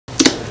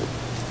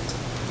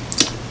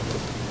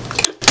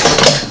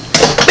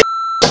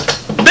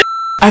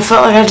I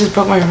felt like I just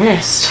broke my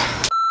wrist.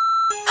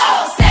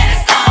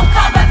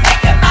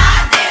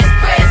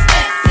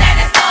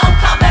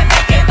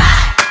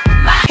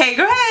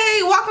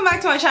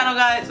 My channel,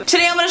 guys.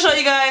 Today I'm going to show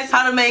you guys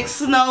how to make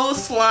snow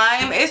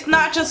slime. It's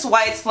not just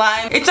white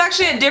slime. It's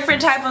actually a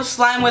different type of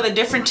slime with a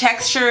different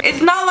texture.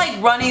 It's not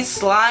like runny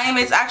slime.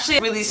 It's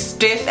actually really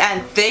stiff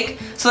and thick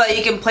so that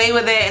you can play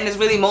with it and it's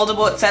really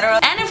moldable,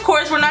 etc. And of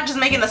course, we're not just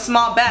making a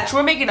small batch.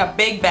 We're making a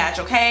big batch,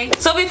 okay?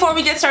 So before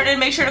we get started,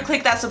 make sure to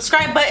click that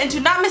subscribe button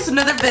to not miss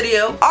another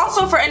video.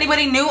 Also, for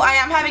anybody new, I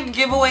am having a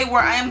giveaway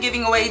where I am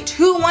giving away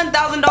 2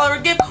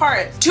 $1,000 gift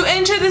cards. To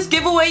enter this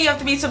giveaway, you have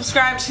to be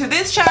subscribed to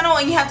this channel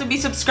and you have to be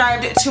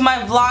subscribed to my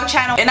vlog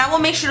channel, and I will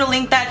make sure to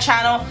link that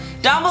channel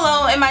down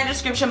below in my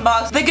description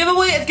box. The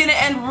giveaway is gonna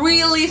end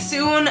really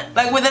soon,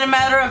 like within a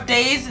matter of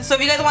days, so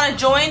if you guys want to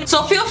join,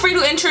 so feel free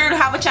to enter to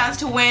have a chance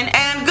to win,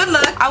 and good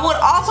luck. I would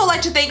also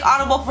like to thank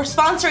Audible for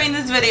sponsoring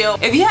this video.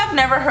 If you have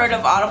never heard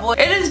of Audible,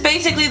 it is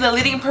basically the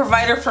leading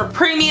provider for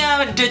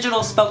premium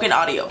digital spoken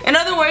audio. In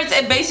other words,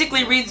 it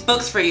basically reads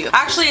books for you.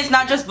 Actually, it's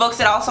not just books,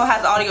 it also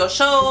has audio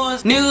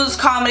shows, news,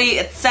 comedy,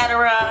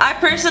 etc. I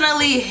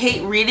personally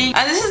hate reading,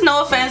 and this is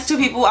no offense to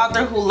people out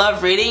there who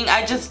love reading,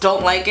 I just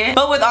don't like it.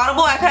 But with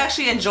Audible, I could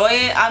actually enjoy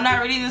it. I'm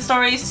not reading the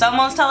story,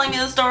 someone's telling me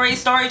the story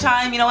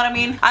time, you know what I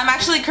mean? I'm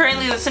actually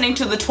currently listening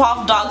to The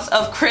 12 Dogs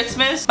of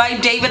Christmas by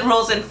David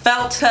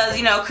Rosenfeld, because,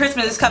 you know,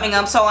 Christmas is coming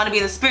up, so I want to be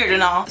in the spirit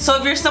and all. So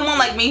if you're someone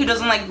like me who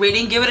doesn't like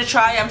reading, give it a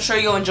try, I'm sure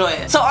you'll enjoy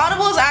it. So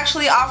Audible is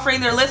actually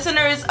offering their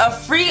listeners a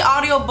free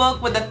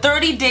audiobook with a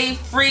 30-day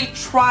free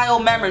trial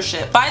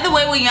membership. By the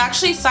way, when you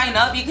actually sign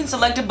up, you can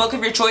select a book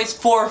of your choice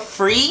for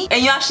free,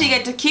 and you actually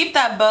get to keep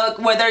that book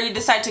whether you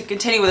decide to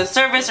continue with the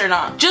service or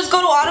not. Just go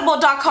to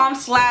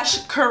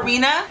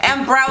audible.com/Karina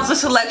and browse a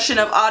selection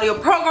of audio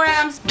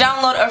programs,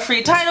 download a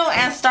free title,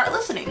 and start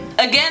listening.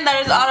 Again,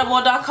 that is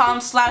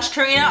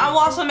audible.com/Karina. I will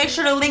also make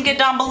sure to link it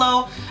down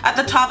below at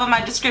the top of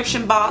my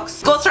description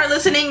box. Go start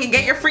listening and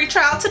get your free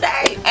trial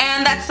today.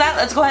 And that's that.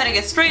 Let's go ahead and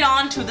get straight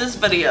on to this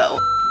video.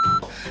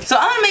 So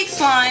I'm gonna make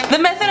slime. The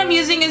method I'm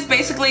using is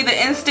basically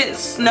the instant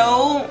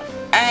snow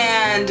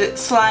and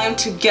slime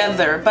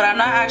together, but I'm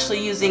not actually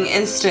using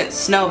instant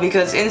snow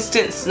because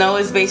instant snow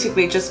is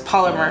basically just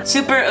polymer,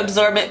 super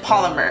absorbent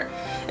polymer,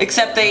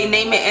 except they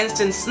name it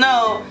instant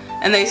snow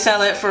and they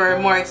sell it for a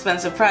more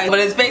expensive price, but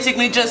it's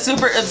basically just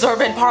super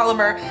absorbent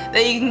polymer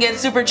that you can get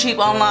super cheap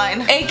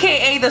online,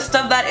 aka the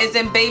stuff that is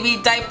in baby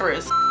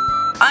diapers.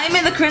 I'm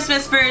in the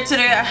Christmas spirit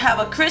today. I have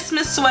a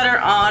Christmas sweater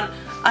on,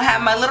 I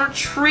have my little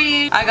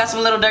tree, I got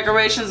some little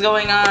decorations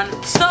going on.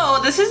 So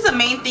this is the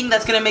main thing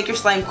that's gonna make your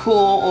slime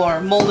cool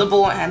or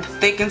moldable and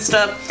thick and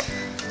stuff.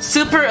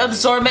 Super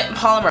absorbent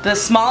polymer. The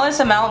smallest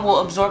amount will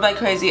absorb like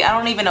crazy. I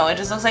don't even know, it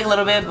just looks like a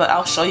little bit, but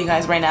I'll show you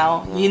guys right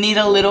now. You need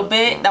a little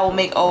bit, that will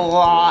make a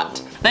lot.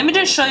 Let me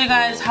just show you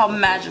guys how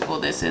magical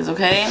this is,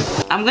 okay?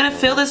 I'm gonna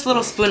fill this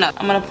little spoon up.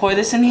 I'm gonna pour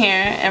this in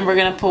here and we're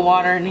gonna put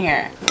water in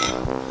here.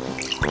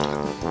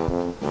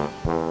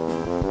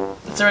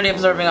 It's already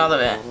absorbing all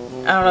of it.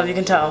 I don't know if you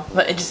can tell,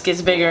 but it just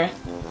gets bigger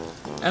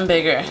and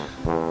bigger.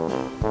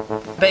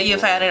 Bet you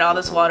if I added all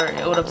this water,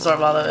 it would absorb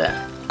all of it.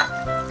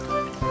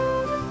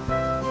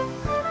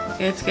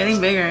 It's getting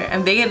bigger,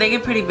 and they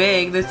get pretty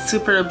big. That's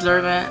super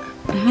absorbent.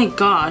 Oh my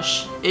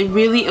gosh, it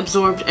really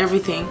absorbed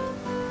everything.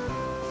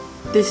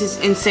 This is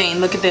insane.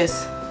 Look at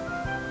this.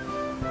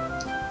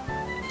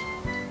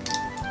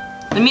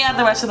 Let me add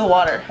the rest of the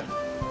water.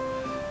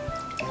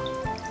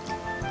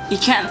 You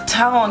can't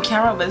tell on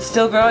camera, but it's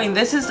still growing.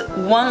 This is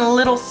one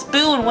little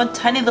spoon, one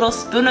tiny little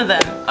spoon of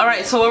them.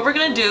 Alright, so what we're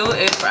gonna do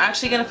is we're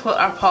actually gonna put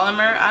our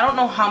polymer. I don't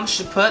know how much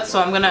to put,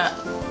 so I'm gonna,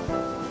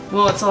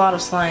 well, it's a lot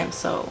of slime,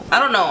 so I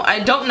don't know.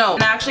 I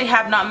actually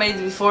have not made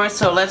it before,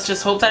 so let's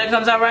just hope that it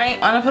comes out right.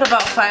 I'm gonna put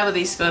about 5 of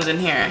these spoons in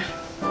here.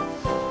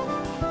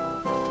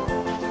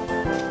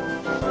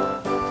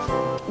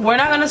 We're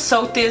not gonna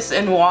soak this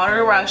in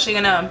water, we're actually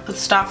gonna put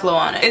stop flow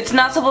on it. It's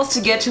not supposed to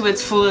get to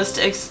its fullest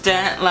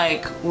extent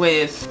like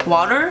with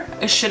water.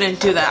 It shouldn't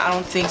do that, I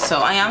don't think so.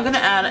 I am gonna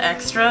add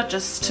extra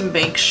just to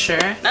make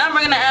sure. Now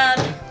we're gonna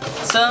add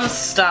some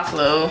stop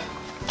flow.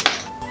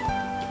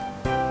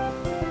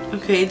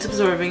 Okay, it's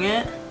absorbing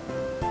it.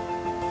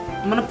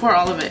 I'm gonna pour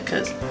all of it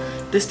because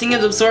this thing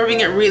is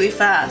absorbing it really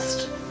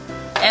fast.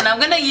 And I'm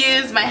gonna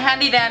use my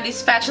handy dandy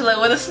spatula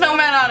with a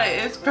snowman on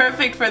it. It's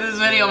perfect for this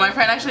video. My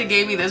friend actually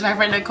gave me this, my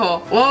friend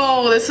Nicole.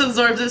 Whoa, this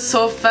absorbs it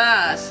so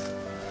fast.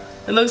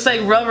 It looks like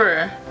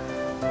rubber.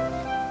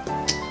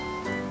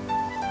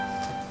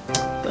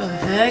 The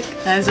heck?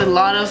 That is a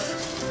lot of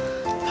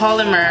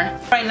polymer.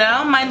 Right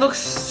now, mine looks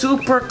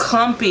super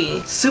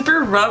clumpy.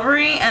 Super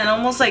rubbery and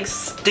almost like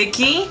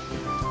sticky.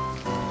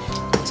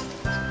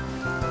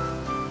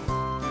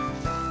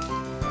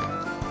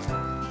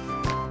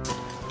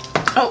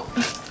 Oh.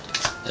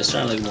 It's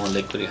starting to look more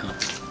liquidy, huh?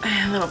 A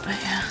little bit,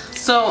 yeah.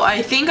 So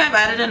I think I've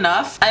added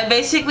enough. I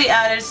basically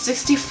added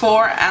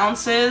 64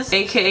 ounces,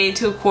 aka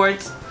 2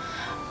 quarts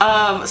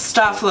of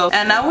Stofflo.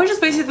 And now we're just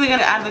basically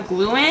gonna add the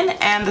glue in,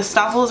 and the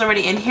Stofflo is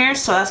already in here,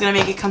 so that's gonna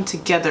make it come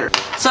together.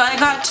 So I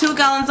got 2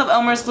 gallons of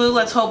Elmer's glue.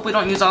 Let's hope we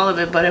don't use all of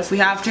it, but if we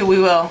have to, we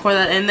will. Pour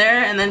that in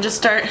there and then just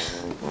start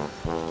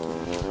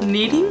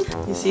kneading.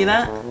 You see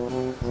that?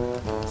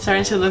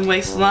 Starting to look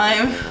like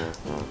slime.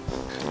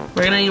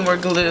 We're gonna need more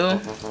glue.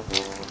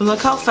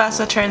 Look how fast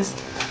that turns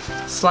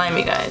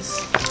slimy, guys.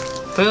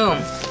 Boom.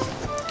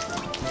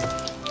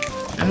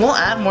 And we'll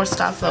add more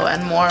Stofflo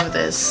and more of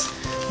these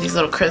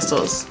little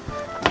crystals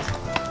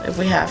if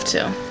we have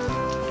to.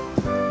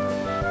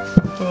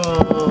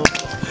 Oh.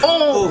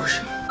 Oh!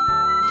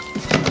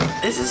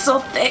 This is so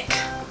thick.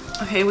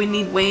 Okay, we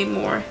need way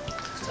more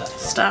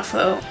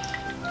Stofflo.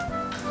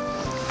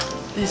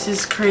 This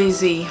is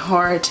crazy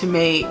hard to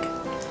make.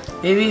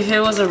 Maybe if it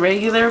was a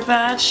regular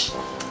batch,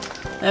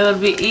 that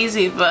would be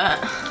easy, but...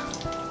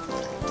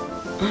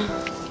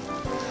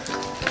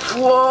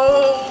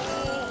 Whoa!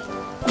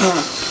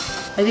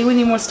 I think we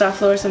need more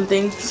Stofflo or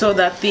something so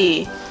that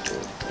the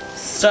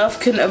stuff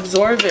can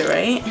absorb it,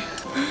 right?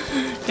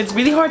 It's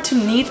really hard to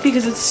knead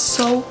because it's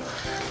so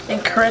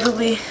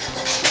incredibly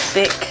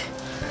thick.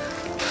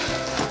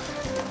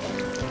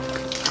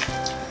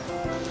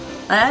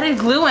 I added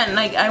glue in,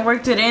 like I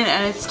worked it in,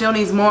 and it still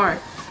needs more.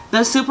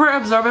 The super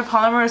absorbent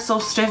polymer is so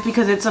stiff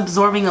because it's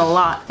absorbing a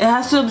lot. It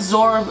has to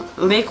absorb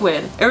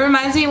liquid. It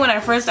reminds me when I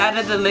first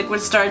added the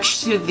liquid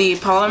starch to the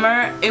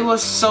polymer, it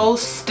was so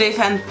stiff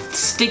and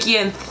sticky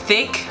and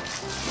thick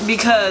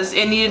because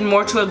it needed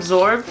more to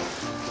absorb.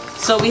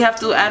 So we have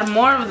to add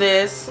more of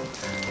this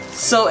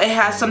so it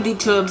has something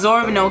to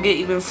absorb and it'll get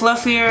even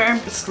fluffier.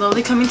 It's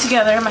slowly coming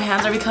together. My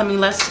hands are becoming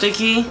less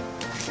sticky.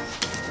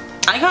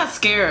 I got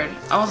scared.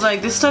 I was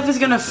like, this stuff is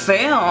gonna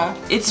fail.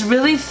 It's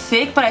really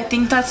thick, but I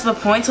think that's the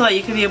point so that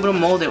you can be able to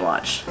mold it.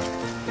 Watch.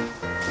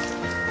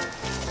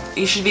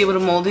 You should be able to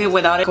mold it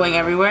without it going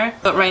everywhere.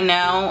 But right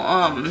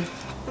now,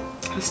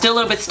 it's still a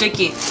little bit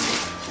sticky.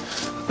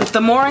 But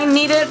the more I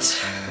knead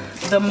it,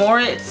 the more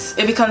it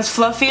becomes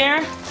fluffier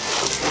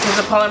because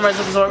the polymer is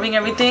absorbing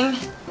everything,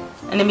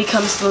 and it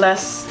becomes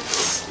less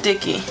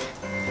sticky.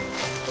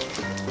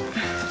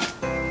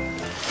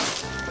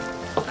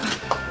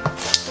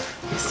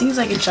 Seems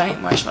like a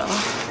giant marshmallow.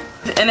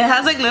 And it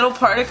has like little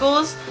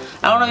particles.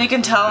 I don't know if you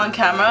can tell on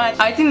camera.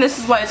 I think this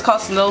is why it's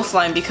called snow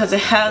slime, because it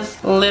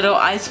has little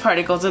ice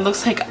particles. It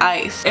looks like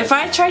ice. If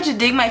I tried to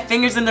dig my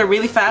fingers in there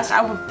really fast,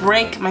 I would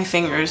break my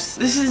fingers.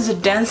 This is the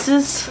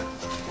densest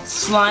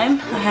slime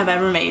I have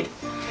ever made.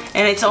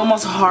 And it's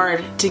almost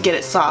hard to get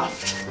it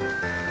soft.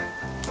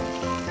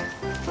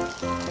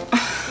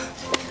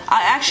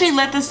 I actually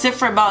let this sit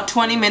for about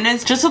 20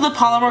 minutes just so the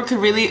polymer could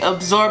really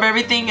absorb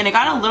everything, and it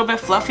got a little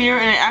bit fluffier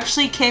and it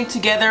actually came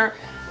together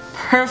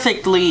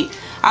perfectly.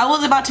 I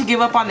was about to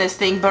give up on this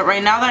thing, but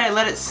right now that I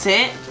let it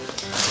sit,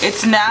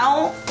 it's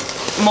now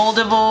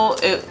moldable,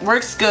 it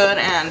works good,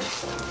 and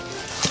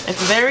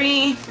it's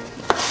very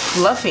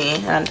fluffy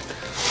and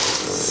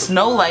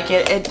snow-like.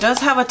 It does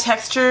have a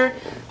texture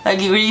like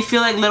where you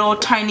feel like little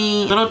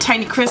tiny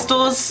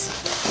crystals,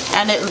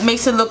 and it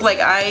makes it look like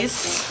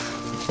ice.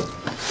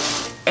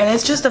 And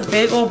it's just a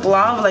big old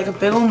blob, like a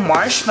big old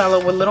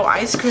marshmallow with little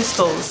ice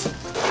crystals.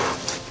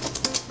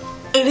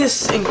 It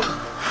is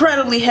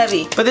incredibly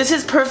heavy, but this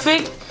is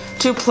perfect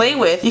to play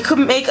with. You could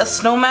make a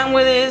snowman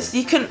with this.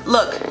 You can,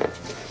 look,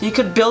 you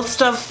could build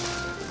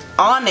stuff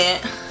on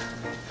it.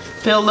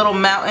 Build little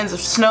mountains of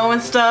snow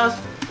and stuff.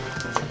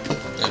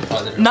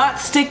 Not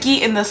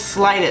sticky in the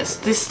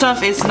slightest. This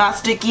stuff is not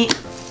sticky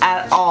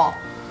at all.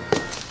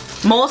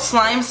 Most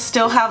slimes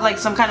still have like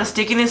some kind of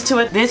stickiness to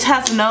it. This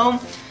has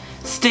no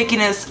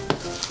stickiness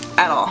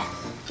at all.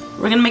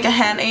 We're gonna make a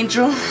hand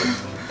angel.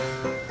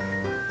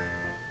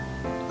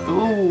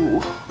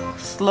 Ooh,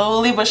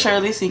 slowly but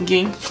surely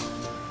sinking.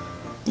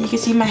 You can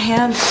see my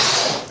hand.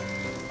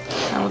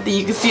 I don't think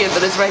you can see it,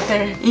 but it's right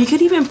there. You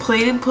could even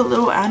play and put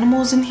little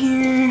animals in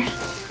here.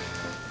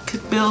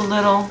 Could build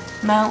little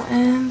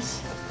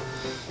mountains.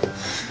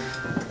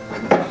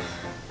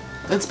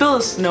 Let's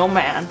build a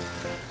snowman.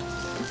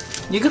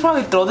 You could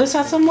probably throw this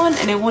at someone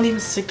and it won't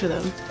even stick to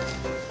them.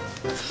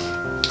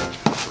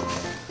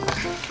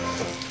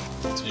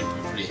 It's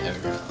pretty heavy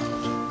right now.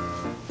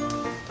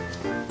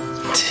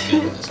 Let's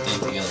get it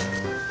together.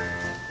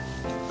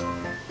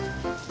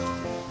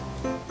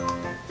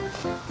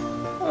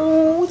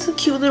 Oh, it's a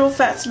cute little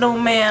fat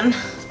snowman.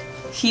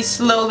 He's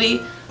slowly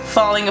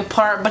falling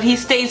apart, but he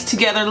stays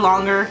together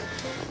longer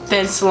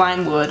than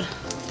slime would.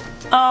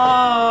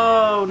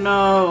 Oh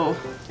no.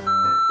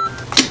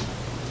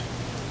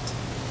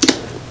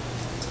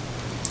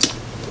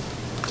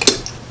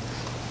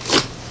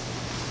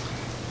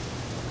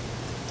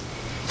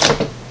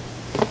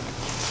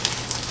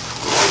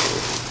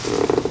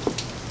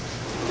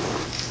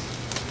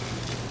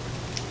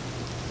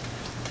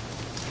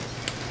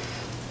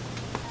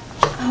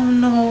 Oh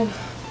no,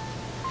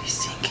 he's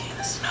sinking in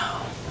the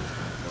snow.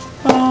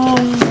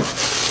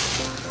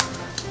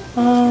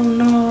 Oh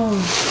no.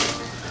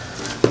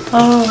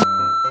 Oh.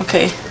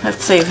 Okay,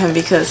 let's save him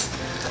because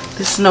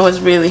this snow is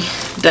really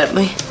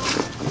deadly.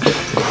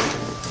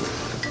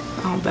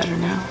 Oh better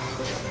now.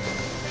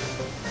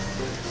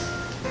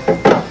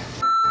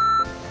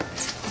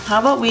 How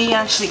about we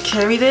actually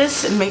carry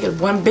this and make it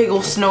one big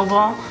old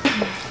snowball?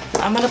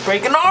 I'm gonna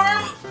break an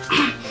arm.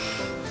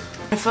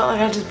 I felt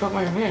like I just broke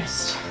my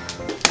wrist.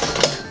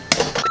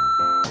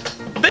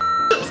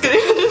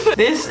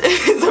 This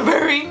is a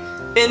very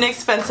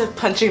inexpensive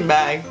punching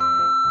bag.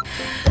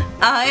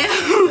 I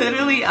am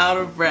literally out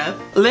of breath.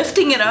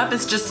 Lifting it up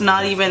is just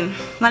not even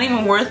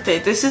worth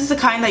it. This is the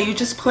kind that you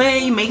just play,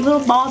 you make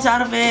little balls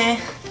out of it,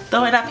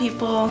 throw it at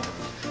people.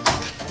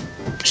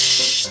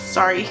 Shh,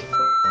 sorry.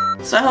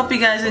 So I hope you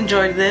guys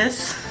enjoyed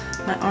this.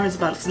 My arm's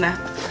about to snap.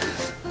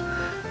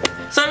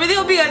 So I really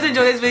hope you guys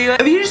enjoyed this video.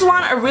 If you just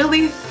want a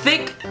really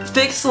thick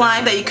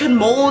slime that you can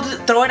mold,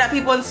 throw it at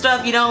people and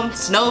stuff, you know,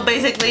 snow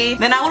basically,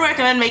 then I would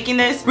recommend making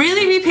this.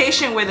 Really be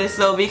patient with this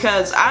though,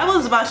 because I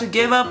was about to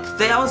give up.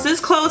 I was this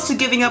close to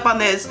giving up on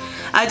this.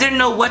 I didn't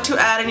know what to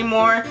add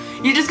anymore.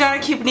 You just gotta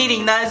keep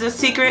kneading. That is the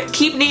secret.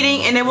 Keep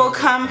kneading and it will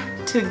come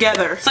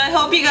together. So I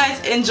hope you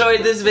guys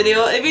enjoyed this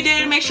video. If you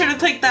did, make sure to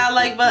click that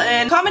like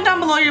button. Comment down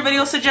below your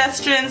video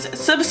suggestions.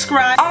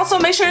 Subscribe. Also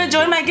make sure to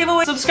join my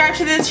giveaway. Subscribe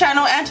to this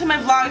channel and to my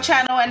vlog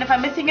channel. And if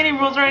I'm missing any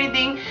rules or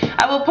anything,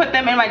 I will put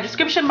them in my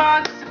description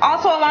box.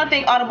 Also, I want to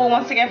thank Audible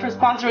once again for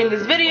sponsoring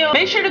this video.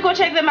 Make sure to go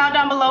check them out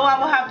down below. I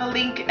will have the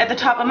link at the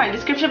top of my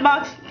description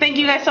box. Thank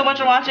you guys so much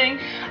for watching.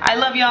 I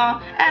love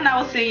y'all, and I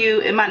will see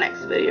you in my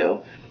next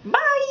video.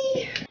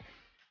 Bye!